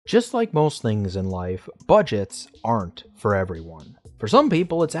Just like most things in life, budgets aren't for everyone. For some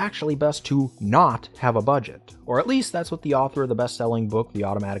people, it's actually best to not have a budget, or at least that's what the author of the best-selling book, The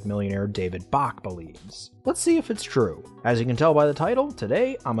Automatic Millionaire, David Bach, believes. Let's see if it's true. As you can tell by the title,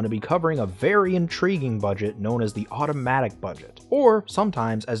 today I'm going to be covering a very intriguing budget known as the automatic budget, or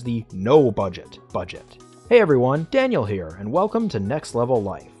sometimes as the no-budget budget. Hey everyone, Daniel here, and welcome to Next Level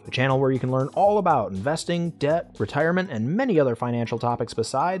Life, a channel where you can learn all about investing, debt, retirement, and many other financial topics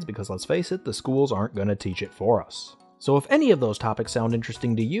besides, because let's face it, the schools aren't going to teach it for us. So if any of those topics sound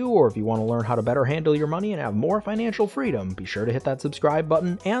interesting to you, or if you want to learn how to better handle your money and have more financial freedom, be sure to hit that subscribe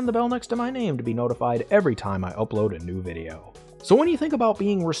button and the bell next to my name to be notified every time I upload a new video. So when you think about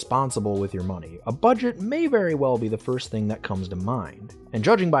being responsible with your money, a budget may very well be the first thing that comes to mind. And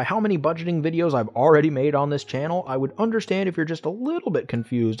judging by how many budgeting videos I've already made on this channel, I would understand if you're just a little bit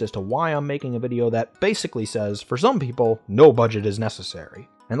confused as to why I'm making a video that basically says, for some people, no budget is necessary.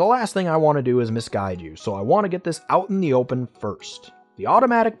 And the last thing I want to do is misguide you, so I want to get this out in the open first. The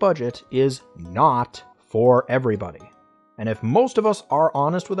automatic budget is not for everybody. And if most of us are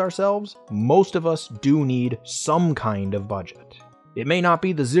honest with ourselves, most of us do need some kind of budget. It may not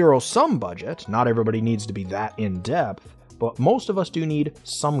be the zero-sum budget, not everybody needs to be that in-depth, but most of us do need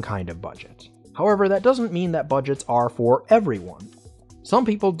some kind of budget. However, that doesn't mean that budgets are for everyone. Some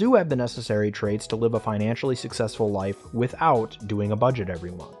people do have the necessary traits to live a financially successful life without doing a budget every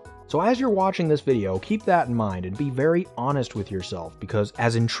month. So as you're watching this video, keep that in mind and be very honest with yourself, because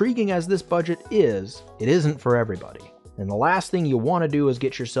as intriguing as this budget is, it isn't for everybody. And the last thing you want to do is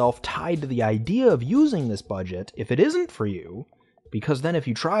get yourself tied to the idea of using this budget if it isn't for you, because then if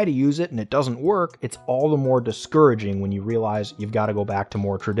you try to use it and it doesn't work, it's all the more discouraging when you realize you've got to go back to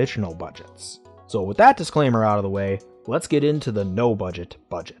more traditional budgets. So with that disclaimer out of the way, let's get into the no budget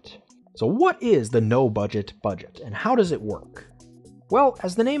budget. So what is the no budget budget and how does it work? Well,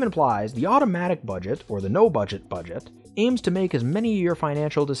 as the name implies, the automatic budget, or the no budget budget, aims to make as many of your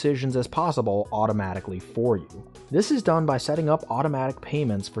financial decisions as possible automatically for you. This is done by setting up automatic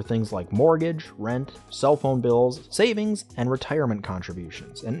payments for things like mortgage, rent, cell phone bills, savings, and retirement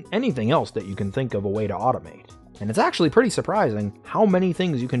contributions, and anything else that you can think of a way to automate. And it's actually pretty surprising how many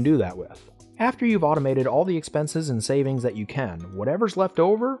things you can do that with. After you've automated all the expenses and savings that you can, whatever's left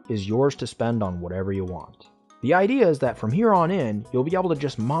over is yours to spend on whatever you want. The idea is that from here on in, you'll be able to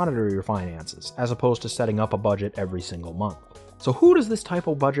just monitor your finances, as opposed to setting up a budget every single month. So who does this type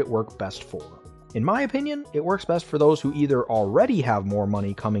of budget work best for? In my opinion, it works best for those who either already have more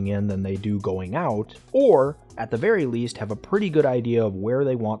money coming in than they do going out, or, at the very least, have a pretty good idea of where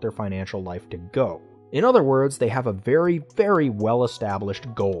they want their financial life to go. In other words, they have a very, very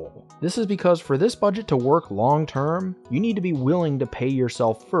well-established goal. This is because for this budget to work long-term, you need to be willing to pay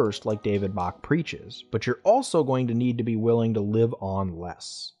yourself first like David Bach preaches, but you're also going to need to be willing to live on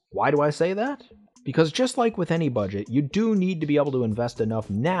less. Why do I say that? Because just like with any budget, you do need to be able to invest enough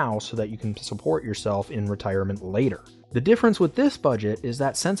now so that you can support yourself in retirement later. The difference with this budget is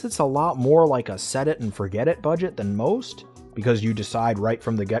that since it's a lot more like a set it and forget it budget than most, because you decide right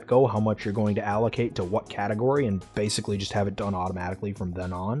from the get-go how much you're going to allocate to what category and basically just have it done automatically from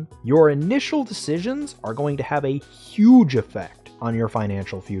then on, your initial decisions are going to have a huge effect on your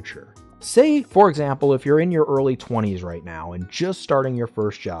financial future. Say, for example, if you're in your early 20s right now and just starting your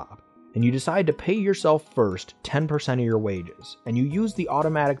first job, and you decide to pay yourself first 10% of your wages, and you use the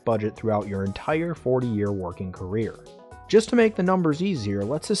automatic budget throughout your entire 40-year working career. Just to make the numbers easier,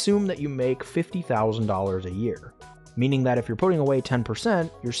 let's assume that you make $50,000 a year. Meaning that if you're putting away 10%,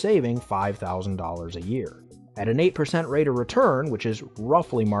 you're saving $5,000 a year. At an 8% rate of return, which is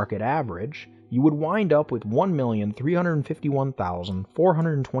roughly market average, you would wind up with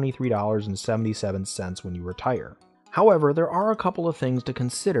 $1,351,423.77 when you retire. However, there are a couple of things to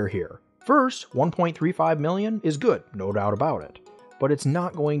consider here. First, $1.35 million is good, no doubt about it. But it's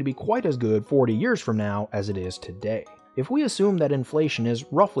not going to be quite as good 40 years from now as it is today. If we assume that inflation is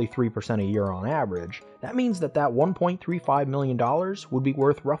roughly 3% a year on average, that means that $1.35 million would be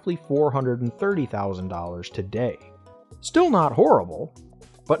worth roughly $430,000 today. Still not horrible,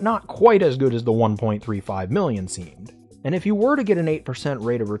 but not quite as good as the $1.35 million seemed. And if you were to get an 8%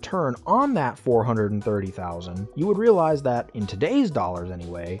 rate of return on that $430,000, you would realize that, in today's dollars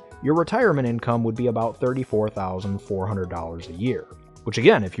anyway, your retirement income would be about $34,400 a year. Which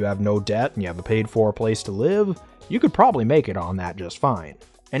again, if you have no debt and you have a paid-for place to live, you could probably make it on that just fine.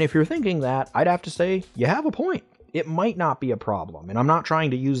 And if you're thinking that, I'd have to say, you have a point. It might not be a problem, and I'm not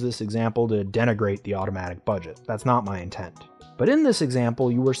trying to use this example to denigrate the automatic budget. That's not my intent. But in this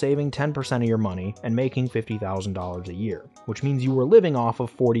example, you were saving 10% of your money and making $50,000 a year, which means you were living off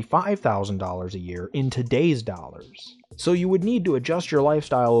of $45,000 a year in today's dollars. So you would need to adjust your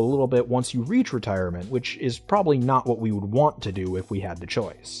lifestyle a little bit once you reach retirement, which is probably not what we would want to do if we had the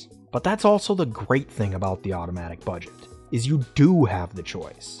choice. But that's also the great thing about the automatic budget, is you do have the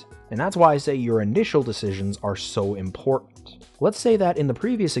choice. And that's why I say your initial decisions are so important. Let's say that in the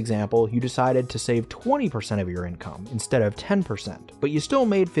previous example, you decided to save 20% of your income instead of 10%, but you still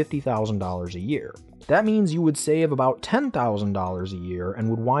made $50,000 a year. That means you would save about $10,000 a year and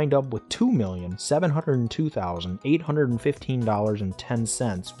would wind up with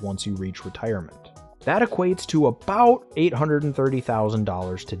 $2,702,815.10 once you reach retirement. That equates to about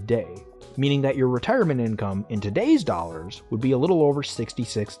 $830,000 today, meaning that your retirement income in today's dollars would be a little over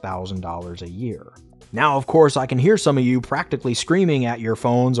 $66,000 a year. Now, of course, I can hear some of you practically screaming at your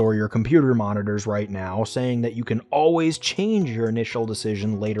phones or your computer monitors right now, saying that you can always change your initial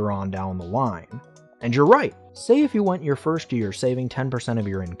decision later on down the line. And you're right. Say if you went your first year saving 10% of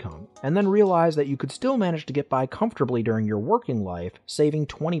your income, and then realized that you could still manage to get by comfortably during your working life, saving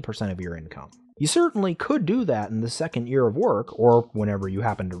 20% of your income. You certainly could do that in the second year of work, or whenever you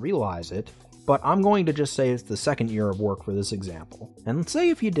happen to realize it, but I'm going to just say it's the second year of work for this example. And say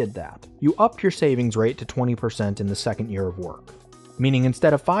if you did that, you upped your savings rate to 20% in the second year of work. Meaning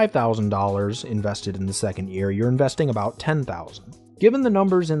instead of $5,000 invested in the second year, you're investing about $10,000. Given the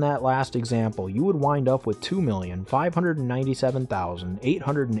numbers in that last example, you would wind up with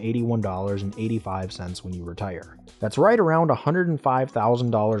 $2,597,881.85 when you retire. That's right around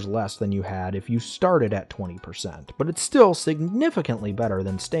 $105,000 less than you had if you started at 20%, but it's still significantly better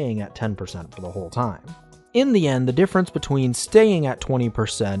than staying at 10% for the whole time. In the end, the difference between staying at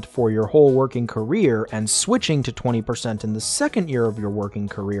 20% for your whole working career and switching to 20% in the second year of your working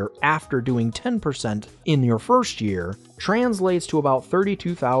career after doing 10% in your first year translates to about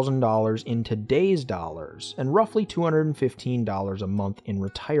 $32,000 in today's dollars and roughly $215 a month in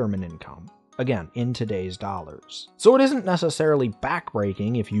retirement income. Again, in today's dollars. So it isn't necessarily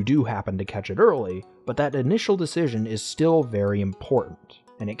backbreaking if you do happen to catch it early, but that initial decision is still very important,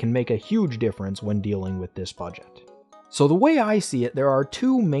 and it can make a huge difference when dealing with this budget. So the way I see it, there are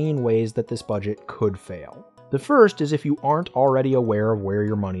two main ways that this budget could fail. The first is if you aren't already aware of where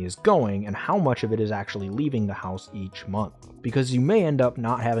your money is going and how much of it is actually leaving the house each month, because you may end up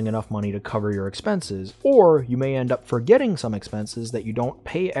not having enough money to cover your expenses, or you may end up forgetting some expenses that you don't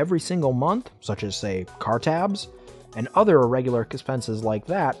pay every single month, such as, say, car tabs, and other irregular expenses like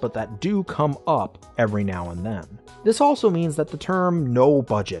that, but that do come up every now and then. This also means that the term no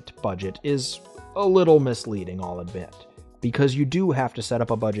budget is a little misleading, I'll admit, because you do have to set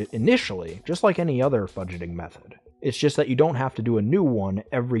up a budget initially, just like any other budgeting method. It's just that you don't have to do a new one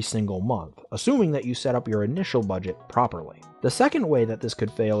every single month, assuming that you set up your initial budget properly. The second way that this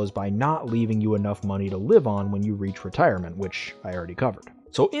could fail is by not leaving you enough money to live on when you reach retirement, which I already covered.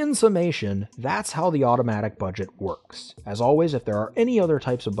 So in summation, that's how the automatic budget works. As always, if there are any other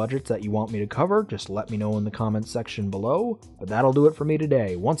types of budgets that you want me to cover, just let me know in the comments section below. But that'll do it for me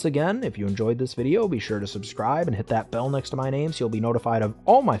today. Once again, if you enjoyed this video, be sure to subscribe and hit that bell next to my name so you'll be notified of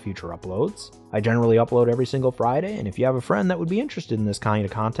all my future uploads. I generally upload every single Friday, and if you have a friend that would be interested in this kind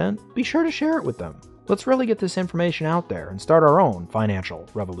of content, be sure to share it with them. Let's really get this information out there and start our own financial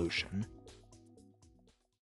revolution.